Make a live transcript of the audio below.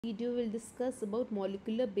Video will discuss about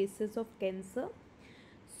molecular basis of cancer.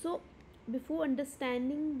 So before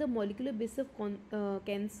understanding the molecular basis of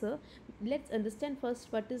cancer, let's understand first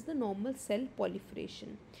what is the normal cell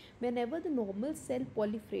proliferation. Whenever the normal cell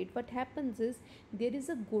proliferate, what happens is there is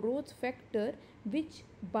a growth factor which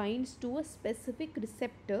binds to a specific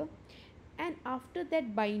receptor, and after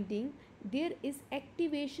that binding there is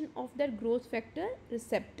activation of that growth factor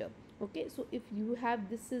receptor. Okay, so if you have,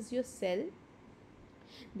 this is your cell,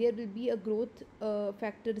 there will be a growth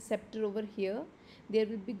factor receptor over here, there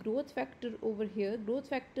will be growth factor over here, growth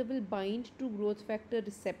factor will bind to growth factor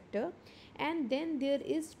receptor, and then there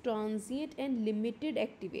is transient and limited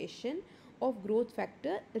activation of growth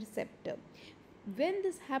factor receptor. When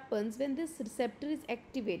this happens, when this receptor is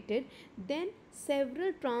activated, then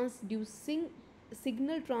several transducing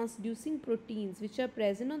signal transducing proteins which are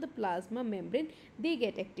present on the plasma membrane, they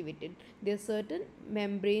get activated. There are certain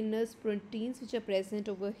membranous proteins which are present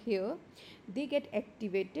over here, they get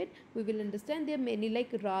activated. We will understand there are many,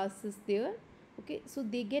 like RAS is there. Okay, so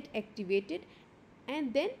they get activated,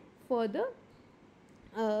 and then further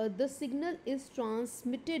the signal is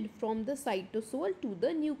transmitted from the cytosol to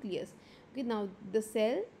the nucleus. Okay, now the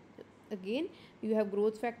cell, again you have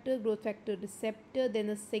growth factor receptor, then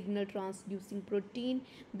a signal transducing protein.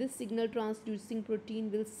 This signal transducing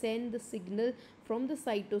protein will send the signal from the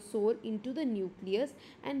cytosol into the nucleus,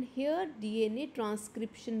 and here DNA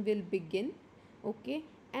transcription will begin. Okay,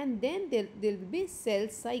 and then there will be cell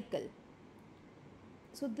cycle.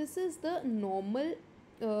 So this is the normal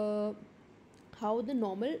how the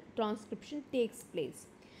normal transcription takes place.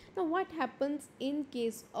 Now what happens in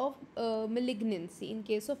case of malignancy, in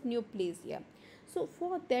case of neoplasia? So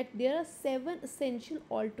for that there are 7 essential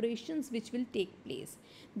alterations which will take place.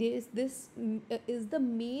 There is this is the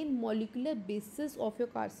main molecular basis of your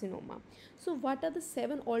carcinoma. So what are the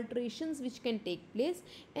 7 alterations which can take place,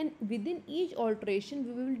 and within each alteration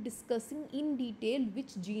we will be discussing in detail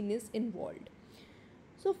which gene is involved.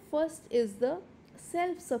 So first is the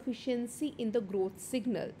self-sufficiency in the growth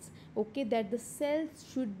signals. Okay, that the cells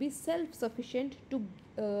should be self-sufficient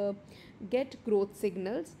to get growth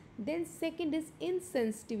signals. Then second is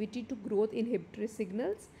insensitivity to growth inhibitory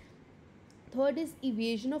signals. Third is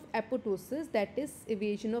evasion of apoptosis, that is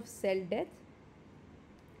evasion of cell death.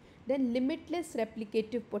 Then limitless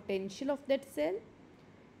replicative potential of that cell.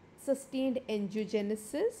 Sustained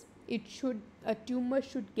angiogenesis, it should, a tumor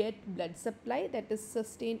should get blood supply, that is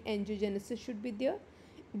sustained angiogenesis should be there.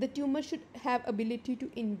 The tumor should have ability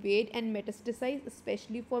to invade and metastasize,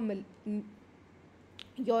 especially for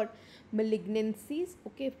your malignancies.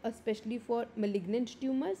 Okay, especially for malignant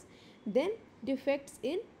tumors. Then defects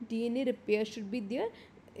in DNA repair should be there.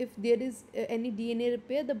 If there is any DNA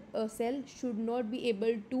repair, the cell should not be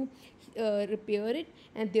able to repair it,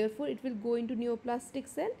 and therefore it will go into neoplastic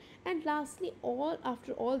cell. And lastly,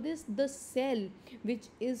 after all this, the cell which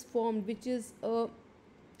is formed, which is a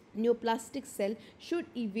neoplastic cell, should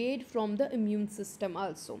evade from the immune system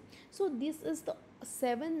also. So this is the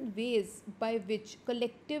 7 ways by which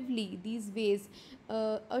collectively these ways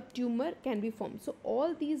a tumor can be formed. So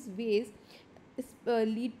all these ways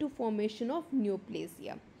lead to formation of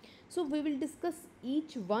neoplasia. So we will discuss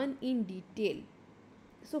each one in detail.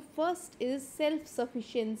 So first is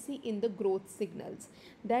self-sufficiency in the growth signals.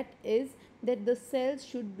 That is that the cells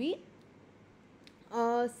should be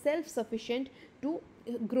self-sufficient to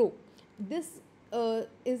grow. This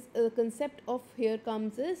is a concept of, here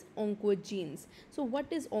comes is oncogenes. So what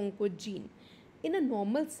is oncogene? In a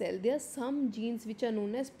normal cell, there are some genes which are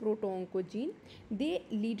known as proto-oncogene. They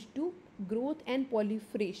lead to growth and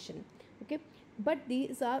proliferation. Okay, but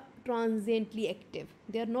these are transiently active,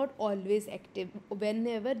 they are not always active.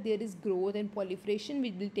 Whenever there is growth and proliferation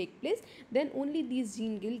which will take place, then only these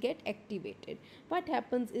genes will get activated. What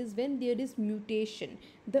happens is when there is mutation,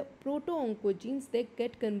 the proto-oncogenes, they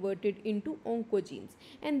get converted into oncogenes,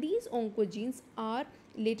 and these oncogenes are,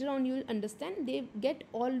 later on you will understand, they get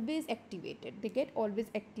always activated,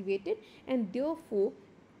 and therefore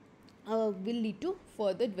will lead to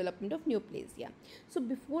further development of neoplasia. So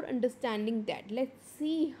before understanding that, let's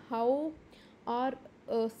see how our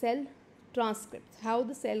cell transcripts, how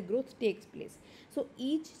the cell growth takes place. So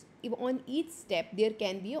on each step there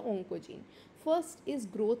can be a oncogene. First is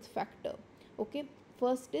growth factor. Okay,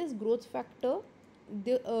 first is growth factor.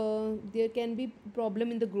 There can be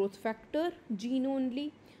problem in the growth factor gene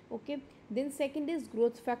only. Okay, then second is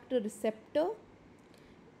growth factor receptor.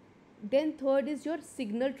 Then third is your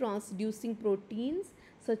signal transducing proteins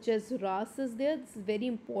such as RAS is there. This is very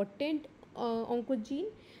important oncogene.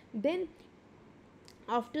 Then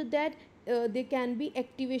after that there can be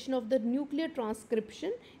activation of the nuclear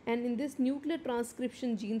transcription, and in this nuclear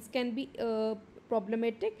transcription genes can be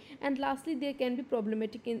problematic, and lastly there can be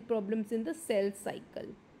problematic in problems in the cell cycle.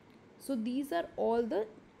 So these are all the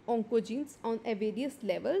oncogenes on various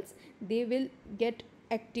levels. They will get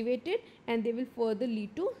activated and they will further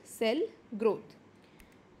lead to cell growth.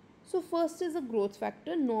 So first is a growth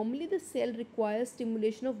factor. Normally the cell requires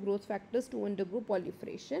stimulation of growth factors to undergo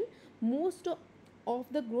proliferation. Most of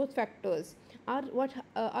the growth factors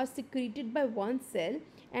are secreted by one cell,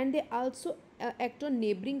 and they also act on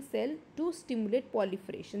neighboring cell to stimulate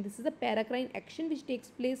proliferation. This is a paracrine action which takes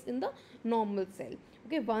place in the normal cell.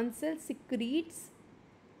 Okay, one cell secretes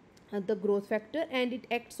the growth factor and it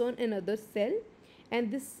acts on another cell,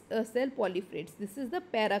 and this cell proliferates. This is the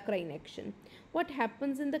paracrine action. What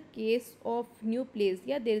happens in the case of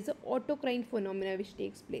neoplasia? There is a autocrine phenomena which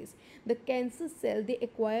takes place. The cancer cell, they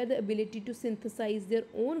acquire the ability to synthesize their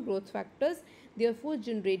own growth factors, therefore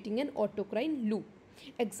generating an autocrine loop.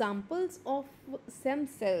 Examples of stem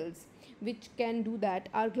cells which can do that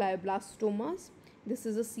are glioblastomas. This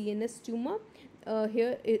is a CNS tumor.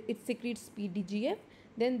 Here it secretes PDGF.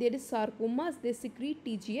 Then there is sarcomas, they secrete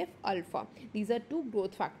TGF alpha. These are two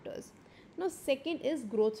growth factors. Now second is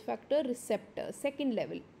growth factor receptor, second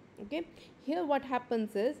level. Okay, here what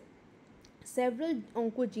happens is several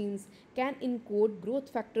oncogenes can encode growth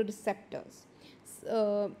factor receptors.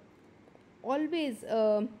 Always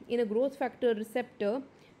in a growth factor receptor,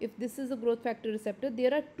 if this is a growth factor receptor,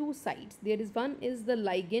 there are two sites. There is one is the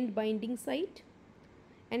ligand binding site,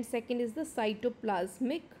 and second is the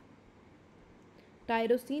cytoplasmic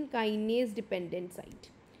tyrosine kinase dependent site.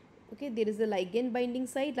 Okay, there is a ligand binding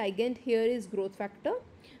site. Ligand here is growth factor,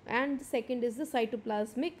 and the second is the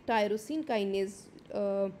cytoplasmic tyrosine kinase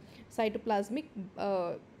cytoplasmic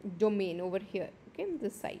domain over here. Okay,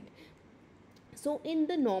 this side. So in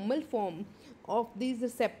the normal form of these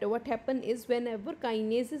receptor, what happen is whenever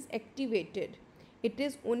kinase is activated, it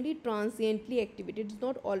is only transiently activated, it is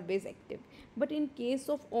not always active. But in case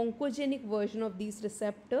of oncogenic version of these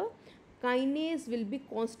receptor, kinase will be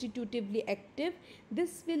constitutively active.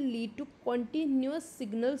 This will lead to continuous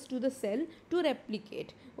signals to the cell to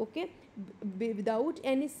replicate. Okay, without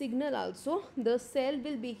any signal also the cell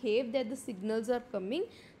will behave that the signals are coming,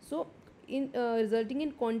 so in resulting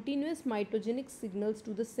in continuous mitogenic signals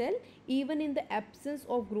to the cell even in the absence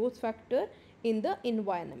of growth factor in the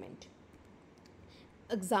environment.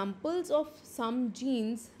 Examples of some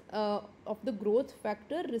genes of the growth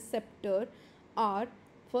factor receptor are: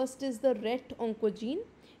 first is the RET oncogene.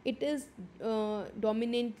 It is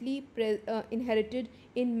dominantly inherited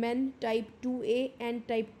in men type 2A and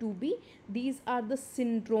type 2B. These are the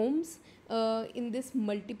syndromes. In this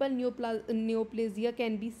multiple neoplasia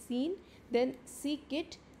can be seen. Then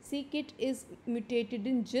c-KIT. c-KIT is mutated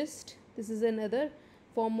in GIST. This is another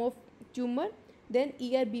form of tumor. Then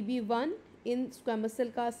ERBB1 in squamous cell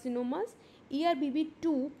carcinomas.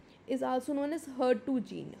 ERBB2 is also known as HER2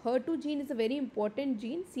 gene. HER2 gene is a very important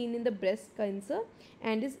gene seen in the breast cancer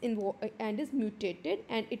and is mutated,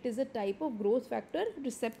 and it is a type of growth factor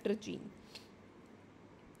receptor gene.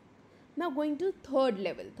 Now going to third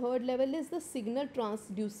level. Third level is the signal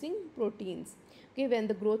transducing proteins. Okay, when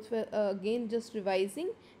the growth again just revising,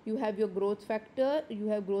 you have your growth factor,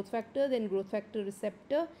 then growth factor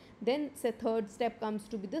receptor, then third step comes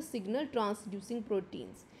to be the signal transducing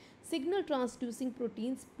proteins. Signal transducing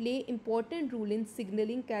proteins play important role in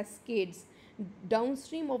signaling cascades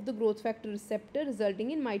downstream of the growth factor receptor,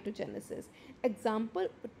 resulting in mitogenesis.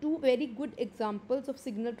 Two very good examples of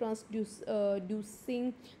signal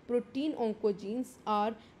transducing protein oncogenes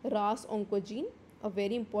are RAS oncogene, a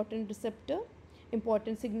very important receptor,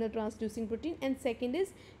 important signal transducing protein, and second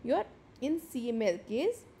is your in CML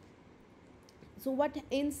case. So what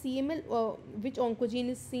in CML, which oncogene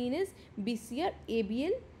is seen is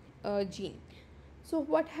BCR-ABL gene. So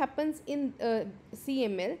what happens in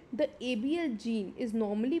CML? The ABL gene is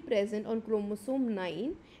normally present on chromosome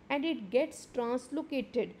 9 and it gets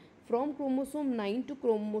translocated from chromosome 9 to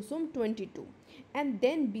chromosome 22, and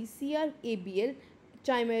then BCR-ABL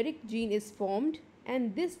chimeric gene is formed,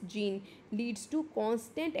 and this gene leads to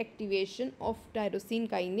constant activation of tyrosine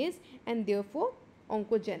kinase and therefore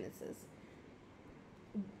oncogenesis.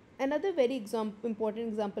 Another very important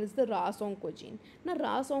example is the RAS oncogene. Now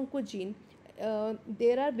RAS oncogene,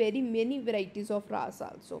 there are very many varieties of RAS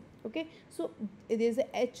also. Okay, so there is a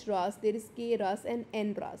HRAS, there is KRAS and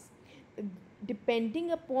NRAS.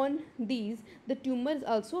 Depending upon these, the tumors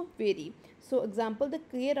also vary. So example, the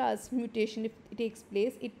KRAS mutation, if it takes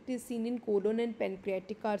place, it is seen in colon and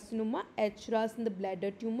pancreatic carcinoma, HRAS in the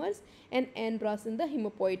bladder tumors, and NRAS in the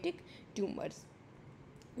hematopoietic tumors.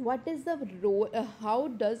 what is the role, how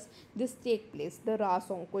does this take place, the ras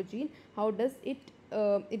oncogene, how does it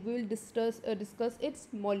will discuss its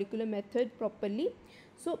molecular method properly.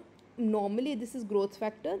 So normally this is growth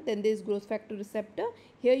factor, then there is growth factor receptor.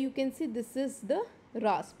 Here you can see this is the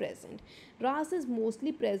ras present. Ras is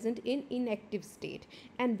mostly present in inactive state,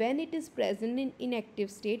 and when it is present in inactive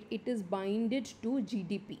state, it is binded to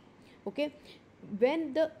GDP. Okay,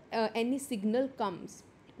 when the any signal comes,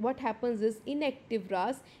 what happens is inactive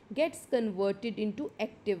ras gets converted into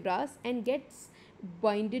active ras and gets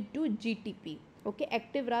binded to GTP. Okay,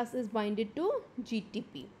 active ras is binded to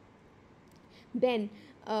GTP. Then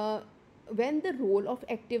when the role of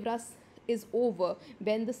active ras is over,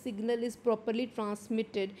 when the signal is properly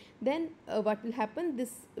transmitted, then what will happen,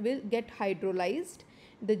 this will get hydrolyzed,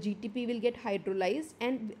 the GTP will get hydrolyzed,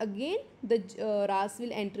 and again the ras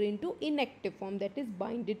will enter into inactive form, that is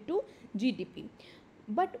binded to GDP.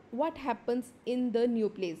 But what happens in the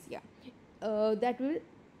neoplasia, that will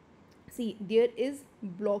see there is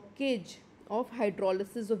blockage of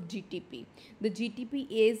hydrolysis of GTP. The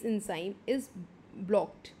GTPase enzyme is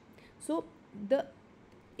blocked. So the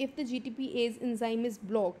if the GTPase enzyme is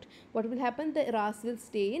blocked, what will happen, the ras will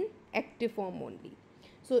stay in active form only.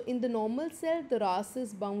 So in the normal cell, the ras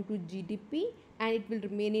is bound to GDP and it will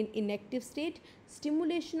remain in inactive state.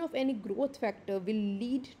 Stimulation of any growth factor will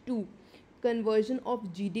lead to conversion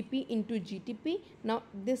of GDP into GTP. Now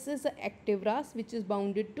this is the active ras which is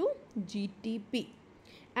bounded to GTP,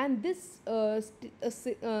 and this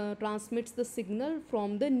transmits the signal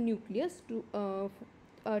from the nucleus to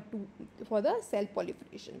for the cell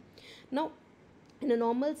proliferation. Now in a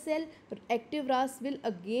normal cell, active ras will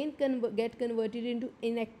again get converted into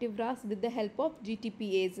inactive ras with the help of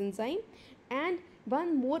GTPase enzyme. And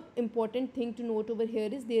one more important thing to note over here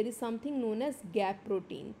is there is something known as gap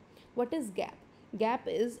protein. What is gap? Gap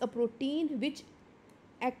is a protein which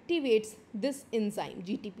activates this enzyme,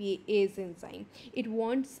 GTPase enzyme. It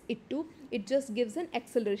wants it to, it just gives an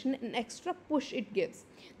acceleration, an extra push it gives,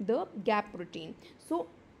 the gap protein. So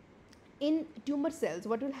in tumor cells,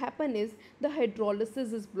 what will happen is the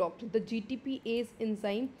hydrolysis is blocked, the GTPase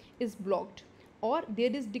enzyme is blocked, or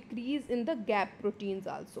there is decrease in the gap proteins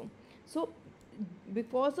also. So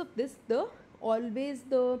because of this, the always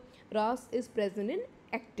the ras is present in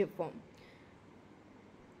active form.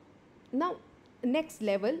 Now next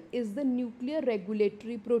level is the nuclear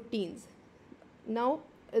regulatory proteins. Now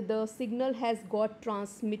the signal has got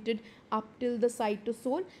transmitted up till the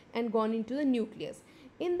cytosol and gone into the nucleus.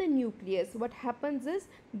 In the nucleus, what happens is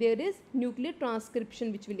there is nuclear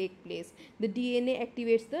transcription which will take place. The DNA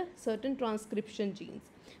activates the certain transcription genes.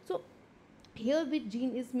 So here which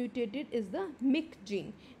gene is mutated is the MYC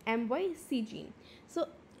gene, MYC gene. So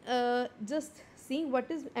just seeing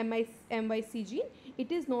what is MYC gene,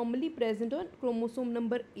 it is normally present on chromosome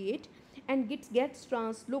number 8 and it gets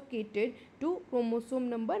translocated to chromosome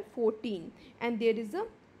number 14, and there is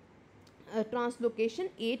a translocation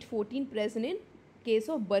 814 present in case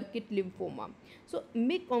of Burkitt lymphoma. So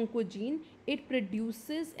MYC oncogene, it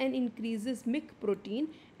produces and increases MYC protein,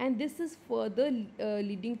 and this is further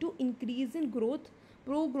leading to increase in growth,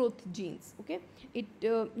 pro-growth genes. Okay, it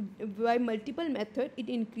by multiple method it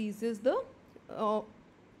increases the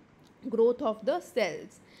growth of the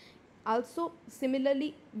cells. Also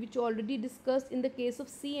similarly, which already discussed in the case of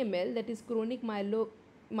CML, that is chronic myeloid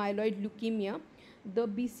leukemia, the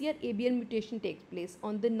BCR ABL mutation takes place.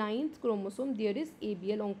 On the 9th chromosome there is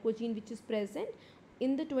ABL oncogene which is present.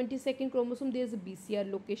 In the 22nd chromosome there is a BCR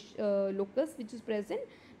locus which is present.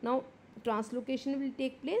 Now translocation will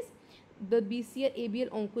take place, the BCR ABL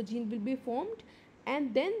oncogene will be formed,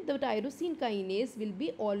 and then the tyrosine kinase will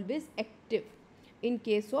be always active in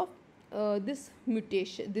case of this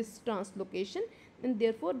mutation, this translocation, and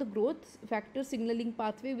therefore the growth factor signaling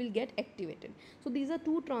pathway will get activated. So these are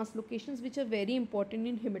two translocations which are very important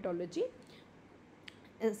in hematology.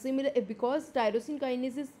 Similar, because tyrosine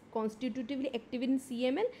kinase is constitutively active in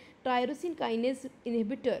CML, tyrosine kinase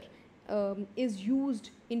inhibitor is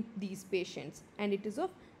used in these patients, and it is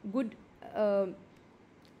of good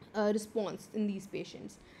response in these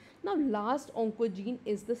patients. Now last oncogene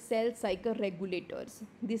is the cell cycle regulators.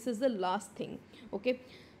 This is the last thing. Okay,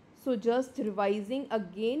 so just revising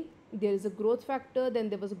again, there is a growth factor, then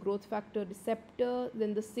there was a growth factor receptor,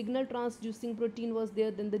 then the signal transducing protein was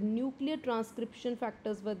there, then the nuclear transcription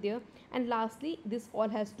factors were there, and lastly this all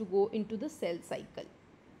has to go into the cell cycle.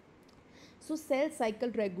 So cell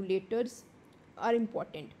cycle regulators are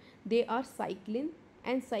important. They are cyclin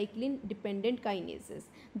and cyclin dependent kinases.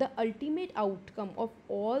 The ultimate outcome of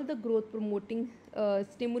all the growth promoting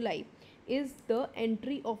stimuli is the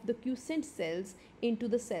entry of the quiescent cells into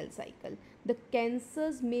the cell cycle. the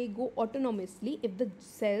cancers may go autonomously if the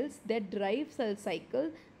cells that drive cell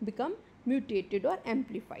cycle become mutated or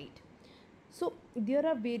amplified. So there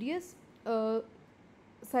are various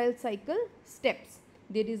cell cycle steps.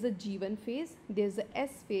 There is a G1 phase, there is a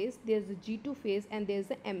S phase, there is a G2 phase, and there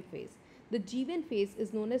is a M phase. The G1 phase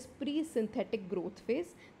is known as pre-synthetic growth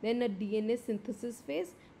phase, then a DNA synthesis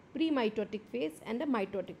phase, pre-mitotic phase, and a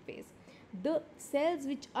mitotic phase. The cells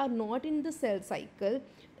which are not in the cell cycle,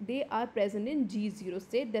 they are present in G0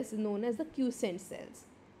 state. This is known as the quiescent cells.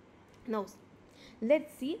 Now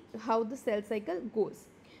let's see how the cell cycle goes.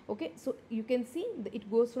 Okay, so you can see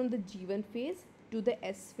it goes from the G1 phase to the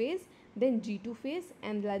S phase, then G2 phase,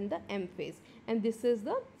 and then the M phase, and this is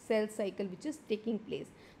the cell cycle which is taking place.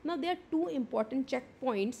 Now there are two important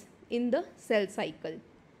checkpoints in the cell cycle.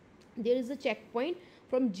 There is a checkpoint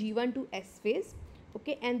from G1 to S phase,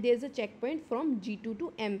 okay, and there is a checkpoint from G2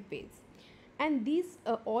 to M phase, and these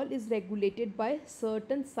all is regulated by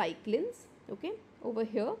certain cyclins. Okay, over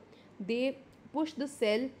here they push the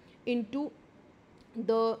cell into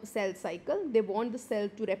the cell cycle. They want the cell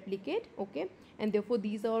to replicate, okay, and therefore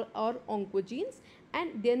these are oncogenes.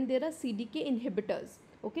 And then there are CDK inhibitors,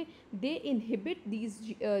 okay, they inhibit these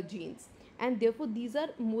genes, and therefore these are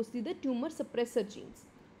mostly the tumor suppressor genes.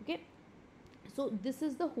 Okay, so this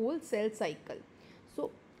is the whole cell cycle.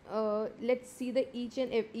 So let's see the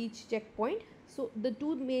each checkpoint. So the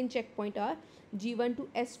two main checkpoint are G1 to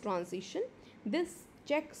S transition. This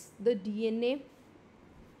checks the DNA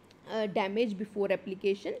damage before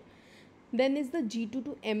replication. Then is the G2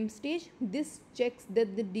 to M stage. This checks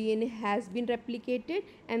that the DNA has been replicated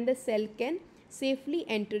and the cell can safely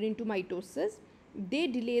enter into mitosis. They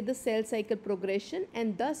delay the cell cycle progression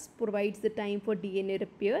and thus provides the time for DNA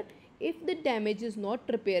repair. If the damage is not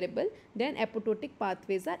repairable, then apoptotic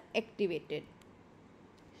pathways are activated.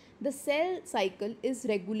 The cell cycle is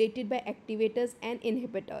regulated by activators and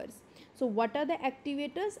inhibitors. So what are the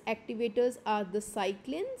activators? Activators are the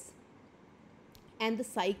cyclins and the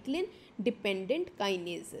cyclin dependent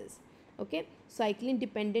kinases. Okay, cyclin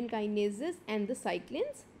dependent kinases and the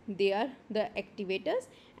cyclins, they are the activators,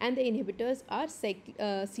 and the inhibitors are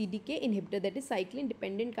CDK inhibitor, that is cyclin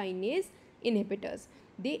dependent kinase inhibitors.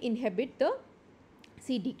 They inhibit the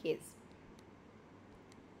CDKs.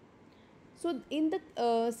 So in the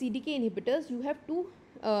CDK inhibitors, you have two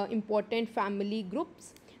important family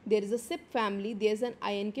groups. There is a CYP family, there is an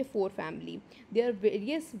INK4 family. There are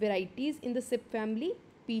various varieties in the CYP family,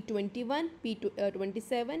 P21,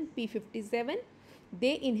 P27, P57.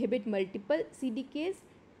 They inhibit multiple CDKs.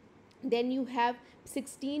 Then you have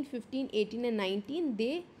 16, 15, 18 and 19.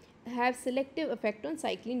 They have selective effect on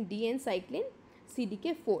cyclin D and cyclin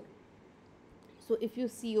CDK4. So if you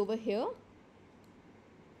see over here,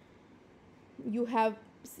 you have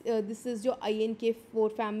this is your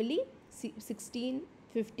INK4 family, 16,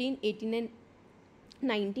 15, 18 and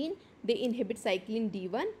 19. They inhibit cyclin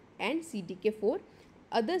D1 and CDK4.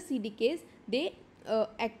 Other CDKs, they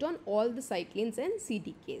act on all the cyclins and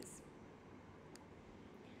CDKs.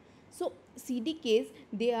 So CDKs,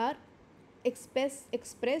 they are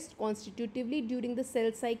expressed constitutively during the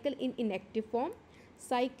cell cycle in inactive form.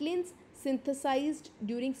 Cyclins synthesized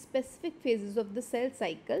during specific phases of the cell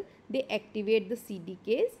cycle, they activate the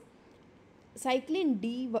CDKs. Cyclin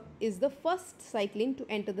D is the first cyclin to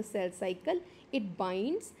enter the cell cycle. It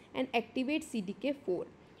binds and activates CDK4,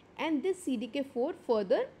 and this CDK4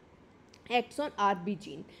 further acts on RB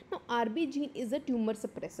gene. Now RB gene is a tumor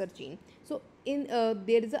suppressor gene. So in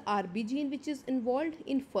there is a RB gene which is involved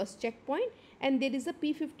in first checkpoint, and there is a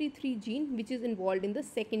P53 gene which is involved in the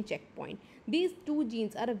second checkpoint. These two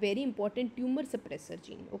genes are a very important tumor suppressor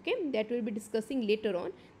gene, okay, that we will be discussing later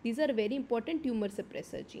on. These are very important tumor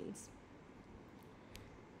suppressor genes.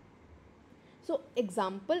 So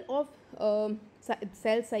example of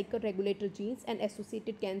cell cycle regulator genes and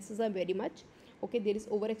associated cancers are very much, okay. There is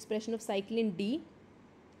overexpression of cyclin D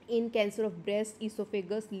in cancer of breast,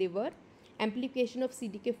 esophagus, liver, amplification of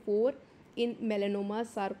CDK4 in melanomas,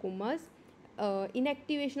 sarcomas,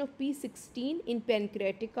 inactivation of P16 in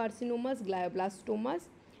pancreatic carcinomas, glioblastomas,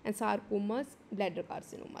 and sarcomas, bladder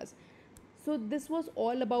carcinomas. So this was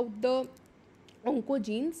all about the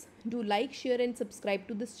oncogenes. Do like, share and subscribe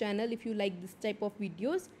to this channel if you like this type of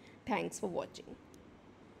videos. Thanks for watching.